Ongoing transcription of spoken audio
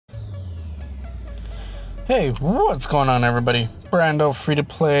Hey, what's going on, everybody? Brando,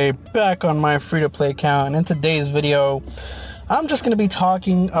 free-to-play, back on my free-to-play account, and in today's video I'm just going to be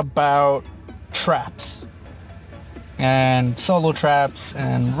talking about traps and solo traps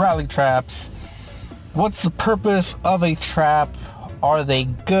and rally traps. What's the purpose of a trap? Are they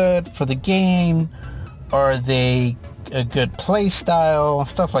good for the game? Are they a good play style?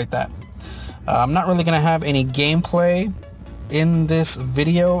 Stuff like that. I'm not really going to have any gameplay in this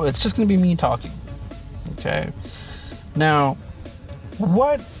video. It's just going to be me talking. Okay, now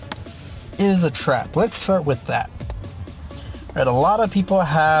what is a trap? Let's start with that. Right, a lot of people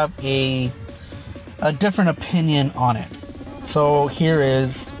have a different opinion on it, so here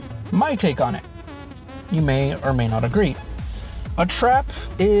is my take on it. You may or may not agree. A trap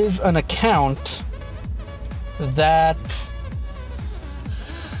is an account that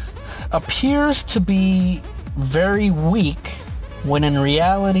appears to be very weak when in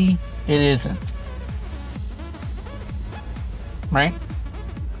reality it isn't. Right?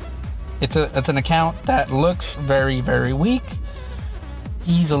 It's an account that looks very, very weak,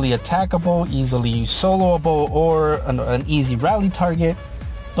 easily attackable, easily soloable, or an easy rally target.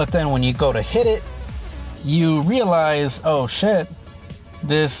 But then when you go to hit it, you realize, oh shit,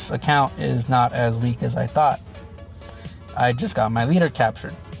 this account is not as weak as I thought. I just got my leader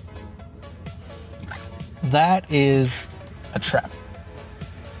captured. That is a trap.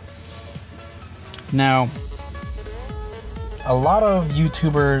 Now, a lot of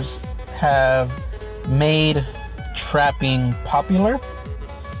YouTubers have made trapping popular,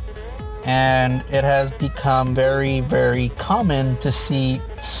 and it has become very, very common to see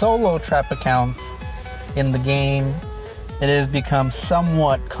solo trap accounts in the game. It has become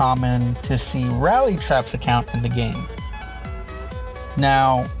somewhat common to see rally traps account in the game.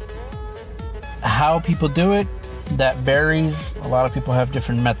 Now, how people do it, that varies. A lot of people have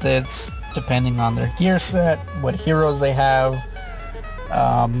different methods depending on their gear set, what heroes they have.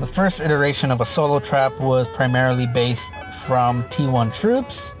 The first iteration of a solo trap was primarily based from T1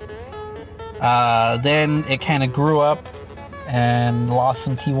 troops. Then it kind of grew up and lost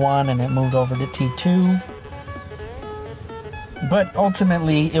some T1 and it moved over to T2. But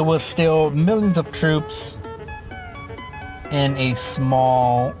ultimately it was still millions of troops in a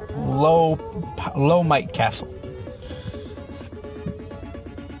small, low might castle.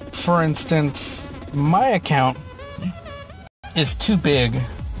 For instance, my account is too big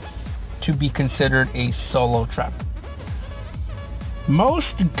to be considered a solo trap.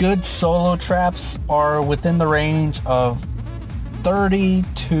 Most good solo traps are within the range of 30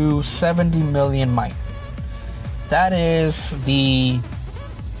 to 70 million might. That is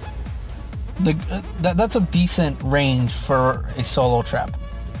that's a decent range for a solo trap,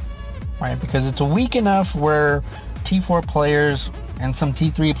 right? Because it's weak enough where T4 players and some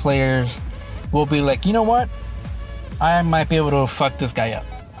T3 players will be like, you know what? I might be able to fuck this guy up.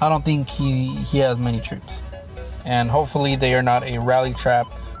 I don't think he has many troops. And hopefully they are not a rally trap,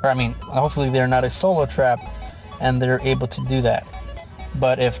 hopefully they're not a solo trap and they're able to do that.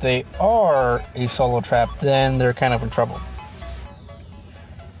 But if they are a solo trap, then they're kind of in trouble.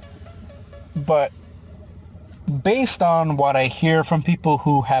 But based on what I hear from people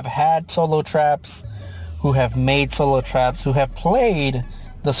who have had solo traps, who have made solo traps, who have played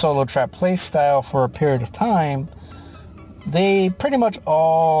the solo trap playstyle for a period of time, they pretty much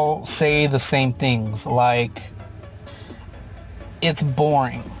all say the same things, like, it's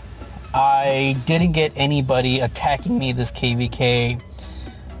boring. I didn't get anybody attacking me this KVK.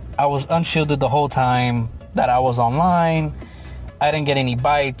 I was unshielded the whole time that I was online. I didn't get any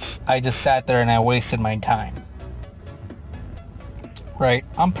bites. I just sat there and I wasted my time. Right?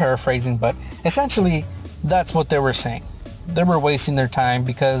 I'm paraphrasing, but essentially that's what they were saying. They were wasting their time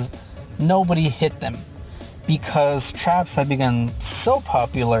because nobody hit them. Because traps have become so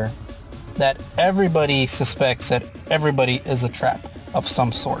popular that everybody suspects that everybody is a trap of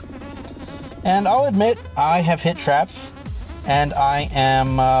some sort. And I'll admit, I have hit traps, and I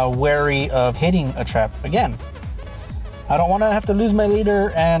am wary of hitting a trap again. I don't want to have to lose my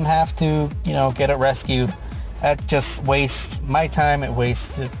leader and have to, get it rescued. That just wastes my time, it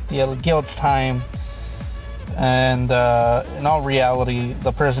wastes the guild's time. And in all reality,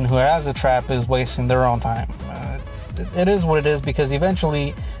 the person who has a trap is wasting their own time. It is what it is, because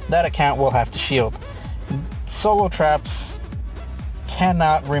eventually that account will have to shield. Solo traps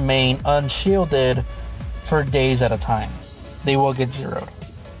cannot remain unshielded for days at a time. They will get zeroed.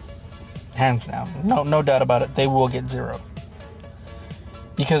 Hands down. No doubt about it. They will get zeroed.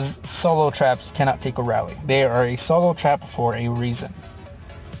 Because solo traps cannot take a rally. They are a solo trap for a reason.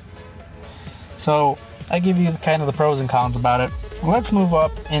 So I give you kind of the pros and cons about it. Let's move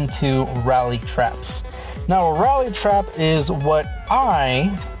up into rally traps. Now, a rally trap is what I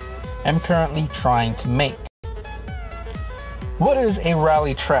am currently trying to make. What is a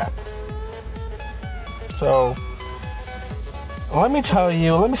rally trap? So, let me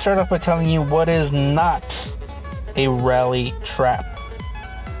start off by telling you what is not a rally trap.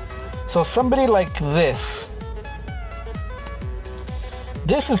 So somebody like this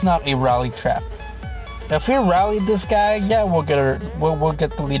is not a rally trap. If we rallied this guy, yeah, we'll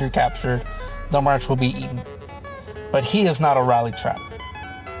get the leader captured. The march will be eaten. But he is not a rally trap.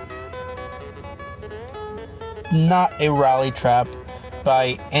 Not a rally trap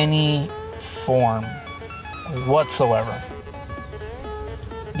by any form whatsoever.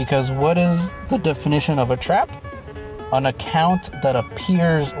 Because what is the definition of a trap? An account that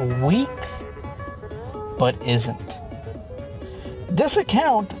appears weak but isn't. This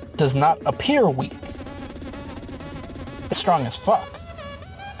account does not appear weak. It's strong as fuck.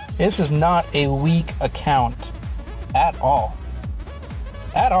 This is not a weak account at all.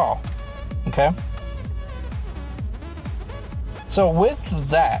 At all. Okay? So with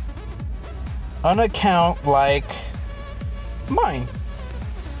that, an account like mine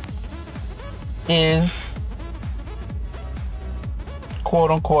is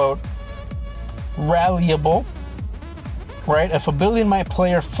quote-unquote rallyable, right? If a Billion Might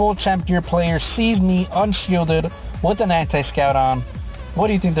player, full champ gear player sees me unshielded with an anti-scout on, what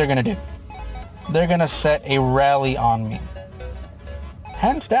do you think they're gonna do? They're gonna set a rally on me.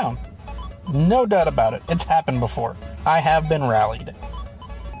 Hands down. No doubt about it. It's happened before. I have been rallied.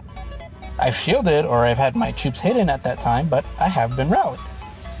 I've shielded, or I've had my troops hidden at that time, but I have been rallied.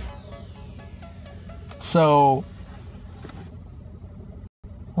 So,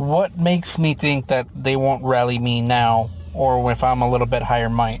 what makes me think that they won't rally me now, or if I'm a little bit higher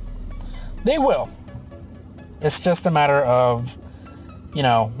might? They will. It's just a matter of,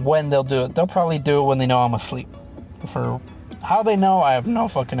 when they'll do it. They'll probably do it when they know I'm asleep. For how they know, I have no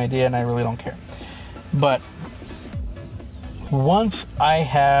fucking idea, and I really don't care. But once I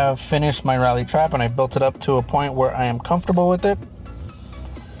have finished my rally trap and I built it up to a point where I am comfortable with it,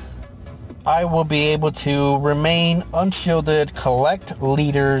 I will be able to remain unshielded, collect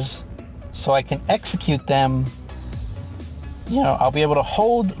leaders so I can execute them. I'll be able to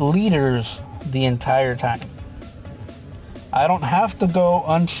hold leaders the entire time. I don't have to go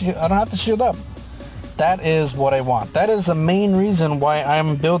I don't have to shield up. That is what I want. That is the main reason why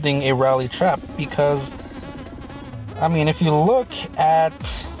I'm building a rally trap, because if you look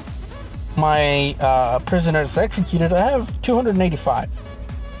at my prisoners executed, I have 285.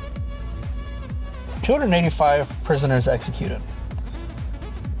 285 prisoners executed.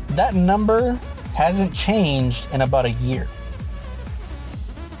 That number hasn't changed in about a year.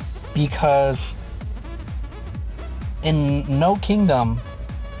 Because in no kingdom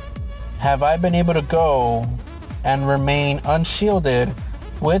have I been able to go and remain unshielded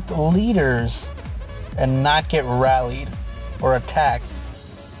with leaders and not get rallied or attacked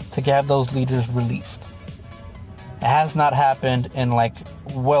to have those leaders released. It has not happened in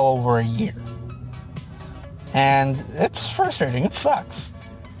well over a year. And it's frustrating. It sucks,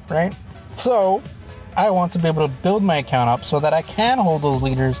 right? So I want to be able to build my account up so that I can hold those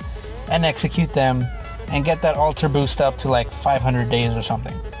leaders and execute them and get that altar boost up to 500 days or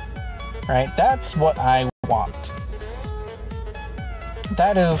something, right? That's what I want.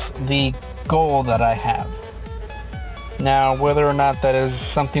 That is the goal that I have. Now, whether or not that is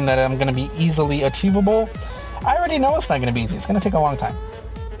something that I'm going to be easily achievable, I already know it's not going to be easy. It's going to take a long time.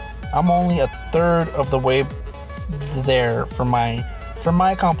 I'm only a third of the way there for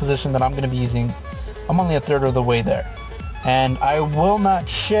my composition that I'm going to be using. I'm only a third of the way there. And I will not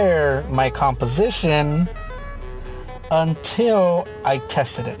share my composition until I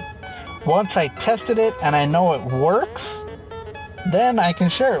tested it. Once I tested it and I know it works, then I can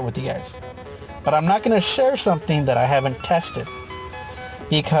share it with you guys. But I'm not going to share something that I haven't tested,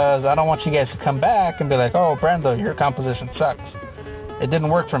 because I don't want you guys to come back and be like, oh, Brando, your composition sucks. It didn't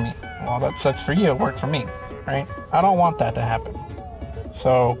work for me. Well, that sucks for you. It worked for me, right? I don't want that to happen.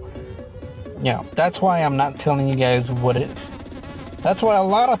 So, that's why I'm not telling you guys what it is. That's why a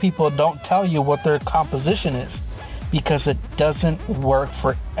lot of people don't tell you what their composition is, because it doesn't work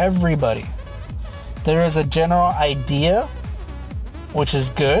for everybody. There is a general idea, which is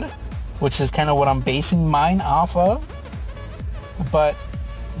good, which is kind of what I'm basing mine off of, but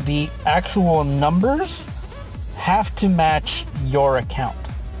the actual numbers have to match your account.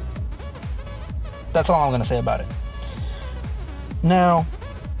 That's all I'm going to say about it. Now,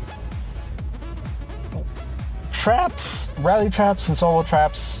 traps, rally traps and solo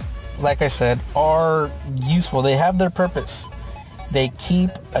traps, like I said, are useful. They have their purpose. They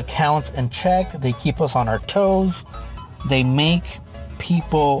keep accounts in check. They keep us on our toes. They make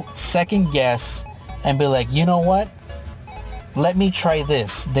people second guess and be like, you know what? Let me try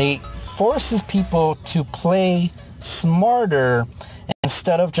this. They forces people to play smarter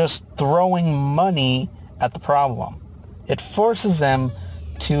instead of just throwing money at the problem. It forces them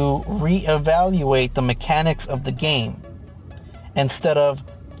to reevaluate the mechanics of the game instead of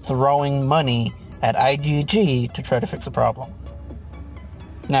throwing money at IGG to try to fix a problem.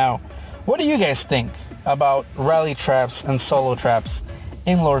 Now, what do you guys think about rally traps and solo traps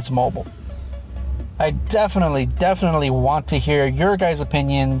in Lords Mobile? I definitely want to hear your guys'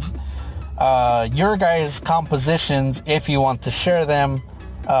 opinions, your guys' compositions if you want to share them,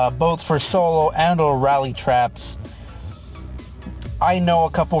 both for solo and or rally traps. I know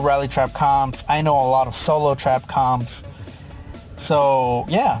a couple rally trap comps. I know a lot of solo trap comps. So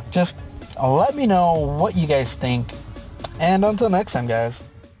yeah, just let me know what you guys think. And until next time, guys.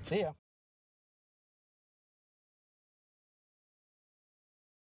 See ya.